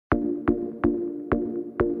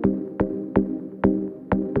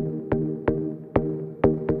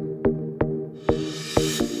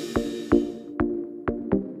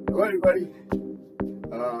everybody.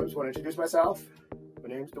 I just want to introduce myself. My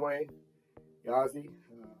name is Dwayne Yazzie.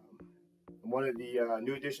 I'm one of the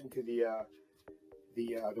new addition to the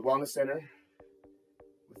Wellness Center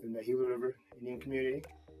within the Gila River Indian community.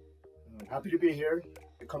 I'm happy to be here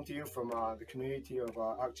to come to you from the community of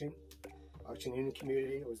Akchin Indian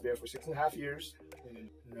community. I was there for 6.5 years, and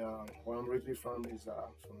where I'm originally from is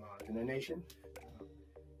from the Dene Nation.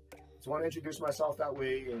 So I want to introduce myself that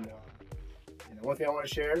way, and one thing I want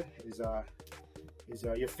to share is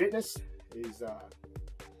your fitness is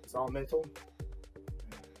it's all mental,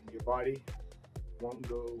 and your body won't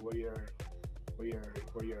go where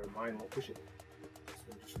your mind won't push it.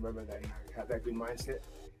 So just remember that, have that good mindset,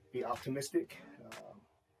 be optimistic,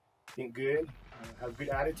 think good, have a good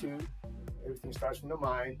attitude. Everything starts from the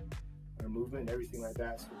mind, movement, everything like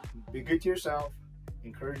that. So be good to yourself,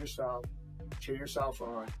 encourage yourself, cheer yourself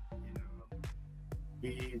on, and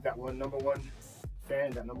be that number one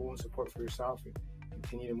fan, that number one support for yourself, and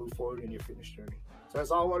continue to move forward in your fitness journey. So that's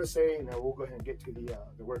all I want to say, and we'll go ahead and get to the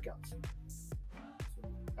workouts. So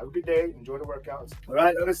have a good day, enjoy the workouts. All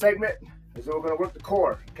right, another segment is we're going to work the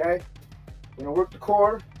core, okay? We're going to work the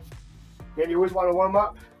core. Again, you always want to warm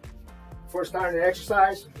up before starting the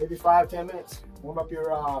exercise, maybe 5-10 minutes. Warm up your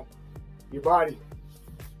body.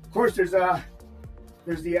 Of course, there's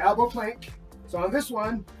the elbow plank. So on this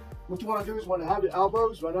one, what you want to do is have your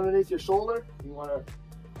elbows right underneath your shoulder. You want to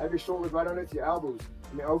have your shoulders right underneath your elbows.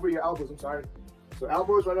 Over your elbows, I'm sorry. So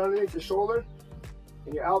elbows right underneath your shoulder,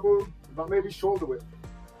 and your elbow about maybe shoulder width.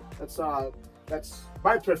 That's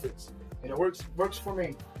my preference, and it works for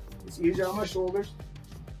me. It's easier on my shoulders.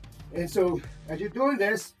 And so as you're doing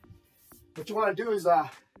this, what you want to do is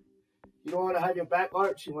you don't want to have your back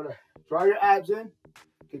arch. You want to draw your abs in.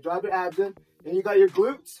 Okay, draw your abs in. Then you got your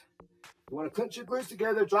glutes. You want to clench your glutes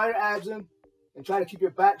together, draw your abs in, and try to keep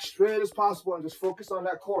your back straight as possible, and just focus on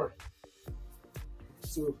that core.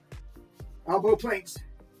 So elbow planks.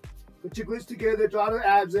 Put your glutes together, draw the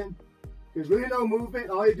abs in. There's really no movement.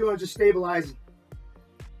 All you're doing is just stabilizing.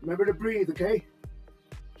 Remember to breathe, okay?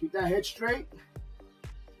 Keep that head straight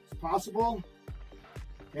as possible.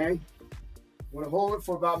 Okay? You want to hold it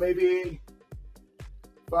for about maybe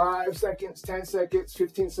 5 seconds, 10 seconds,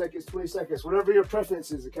 15 seconds, 20 seconds, whatever your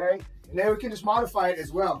preference is, okay? And then we can just modify it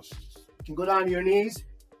as well. You can go down to your knees,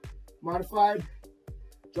 modified,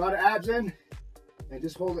 draw the abs in, and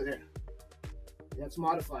just hold it there. That's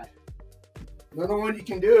modified. Another one you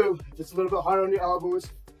can do, if it's a little bit harder on your elbows,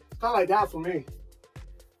 it's kind of like that for me.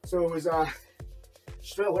 So it's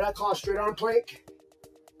straight, what I call straight arm plank.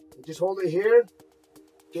 You just hold it here,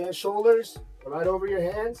 okay, shoulders right over your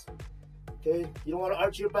hands. Okay, you don't want to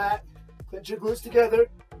arch your back, clench your glutes together.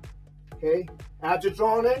 Okay, abs are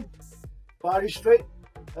drawn in, body straight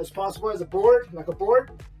as possible as a board, like a board,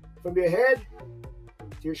 from your head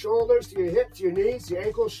to your shoulders, to your hips, to your knees, to your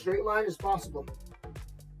ankles, straight line as possible.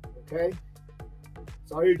 Okay,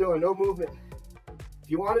 that's all you're doing, no movement. If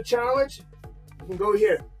you want a challenge, you can go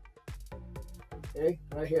here. Okay,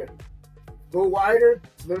 right here. Go wider,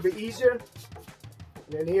 it's a little bit easier.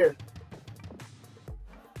 And then here.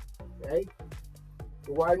 Okay,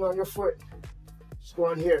 go widen on your foot. Just go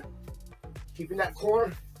on here. Keeping that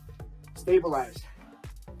core stabilized.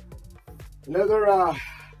 Another,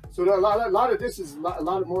 so a lot of this is a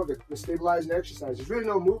lot more of the stabilizing exercise. There's really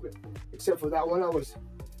no movement except for that one I was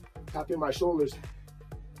tapping my shoulders.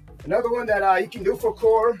 Another one that you can do for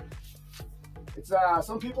core, it's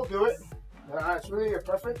some people do it. It's really a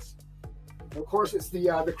preference. And of course, it's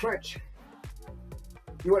the crunch.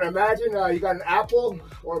 You want to imagine you got an apple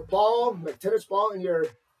or a ball, like tennis ball,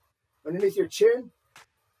 underneath your chin.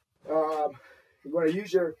 You want to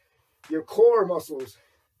use your core muscles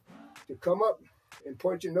to come up and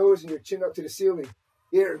point your nose and your chin up to the ceiling.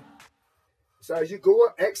 Here. So as you go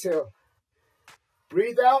up, exhale.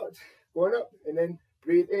 Breathe out, going up, and then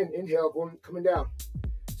breathe in. Inhale, coming down.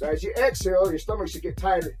 So as you exhale, your stomach should get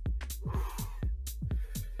tighter.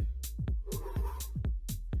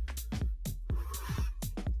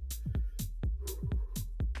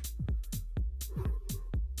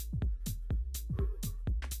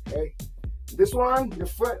 Okay. This one, your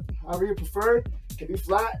foot, however you prefer, can be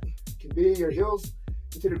flat, can be your heels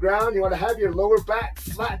into the ground. You want to have your lower back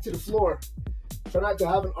flat to the floor. Try not to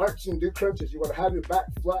have an arch and do crunches. You want to have your back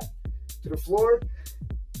flat to the floor,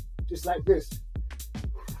 just like this.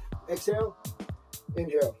 Exhale,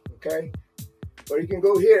 inhale, okay? Or you can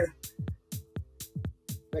go here,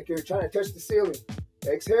 like you're trying to touch the ceiling.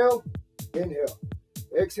 Exhale, inhale.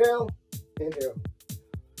 Exhale, inhale.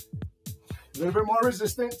 A little bit more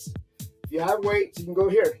resistance. If you have weights, you can go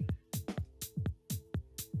here.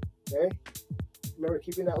 Okay? Remember,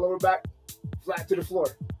 keeping that lower back flat to the floor.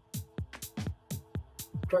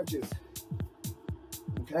 crunches.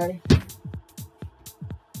 Okay.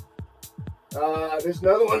 There's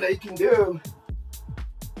another one that you can do.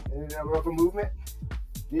 And a rubber movement.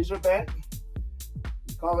 Knees are bent.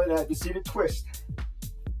 We call it a seated twist.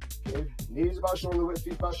 Okay. Knees about shoulder width,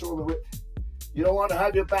 feet about shoulder width. You don't want to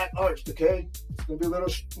have your back arched, okay? It's going to be a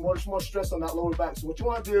little more stress on that lower back. So what you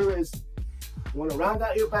want to do is you want to round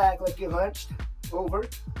out your back like you're hunched over.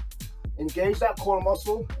 Engage that core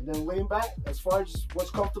muscle and then lean back as far as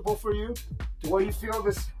what's comfortable for you to where you feel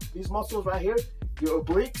these muscles right here, your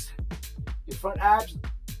obliques, your front abs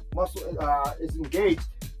muscle is engaged.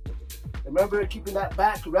 Remember keeping that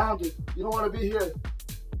back rounded. You don't want to be here.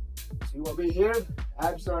 So you want to be here,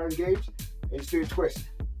 abs are engaged, and you just do a twist.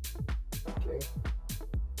 Okay.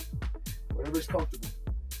 Whatever's comfortable.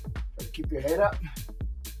 Try to keep your head up.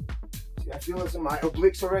 See, I feel this in my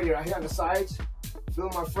obliques already, right here on the sides.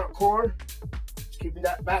 Feeling my front core. Just keeping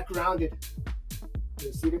that back rounded.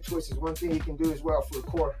 The seated twist is one thing you can do as well for a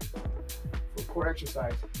core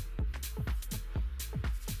exercise.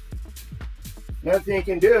 Another thing you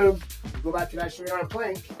can do, you go back to that straight arm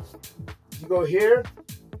plank. You go here.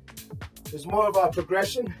 There's more of a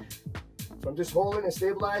progression from just holding and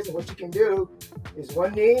stabilizing. What you can do is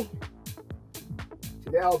one knee to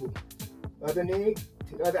the elbow, other knee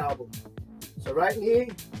to the other elbow. So right knee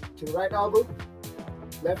to the right elbow,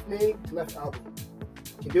 left knee to left elbow.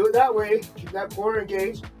 You can do it that way, keep that core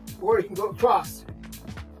engaged, or you can go across.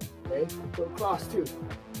 Okay, go across too.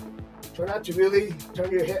 Try not to really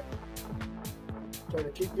turn your hip. Try to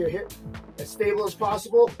keep your hip as stable as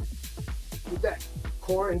possible. Keep that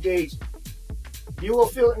core engaged. You will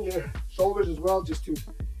feel it in your shoulders as well, just to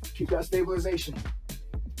keep that stabilization.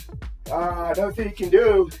 Another thing you can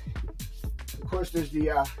do, of course, there's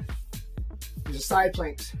the side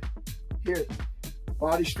planks here.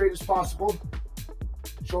 Body straight as possible.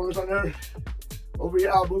 Shoulders under, over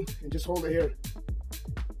your elbow, and just hold it here.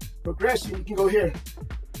 Progression, you can go here.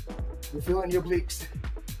 You're feeling your obliques,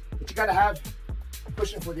 but you gotta have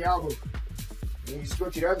pushing for the elbow. And you just go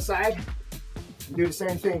to the other side and do the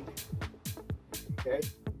same thing. Okay?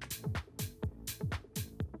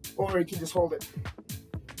 Or you can just hold it.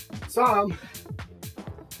 Some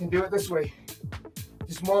can do it this way.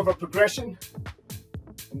 Just more of a progression.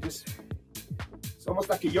 And just, it's almost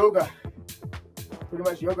like a yoga, pretty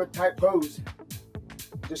much yoga type pose.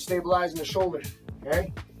 Just stabilizing the shoulder,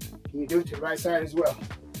 okay? Can you do it to the right side as well?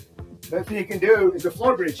 Another thing you can do is a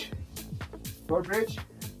floor bridge. Floor bridge,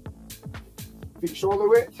 feet shoulder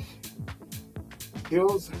width,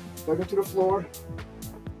 heels dug into the floor,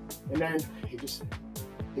 and then you just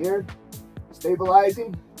here,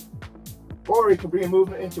 stabilizing, or you can bring a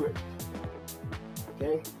movement into it.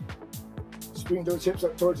 Okay, just bring those hips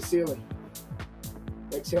up towards the ceiling.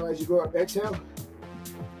 Exhale as you go up. Exhale,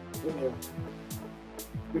 inhale.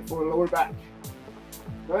 Good for the lower back.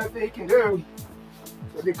 Another thing you can do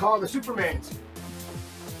is what they call the Supermans.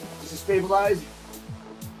 Just to stabilize,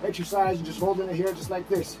 exercise, and just holding it here just like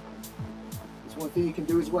this. It's one thing you can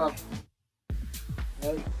do as well.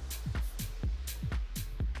 Okay.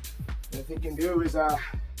 Another thing you can do is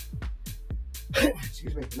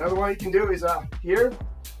excuse me. Another one you can do is here.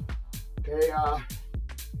 Okay,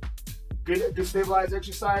 good stabilized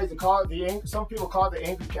exercise. They call it some people call it the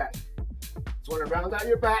angry cat. So want to round out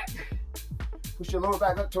your back, push your lower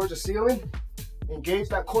back up towards the ceiling, engage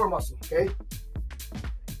that core muscle, okay?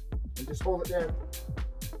 And just hold it there.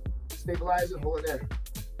 Stabilize it, hold it there.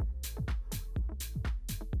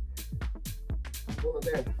 Hold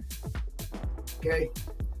it there. Okay?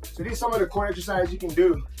 So these are some of the core exercises you can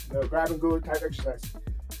do, grab and go type exercise.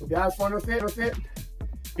 If you have fun with it,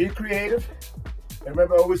 be creative, and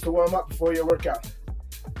remember always to warm up before your workout.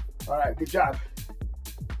 All right, good job.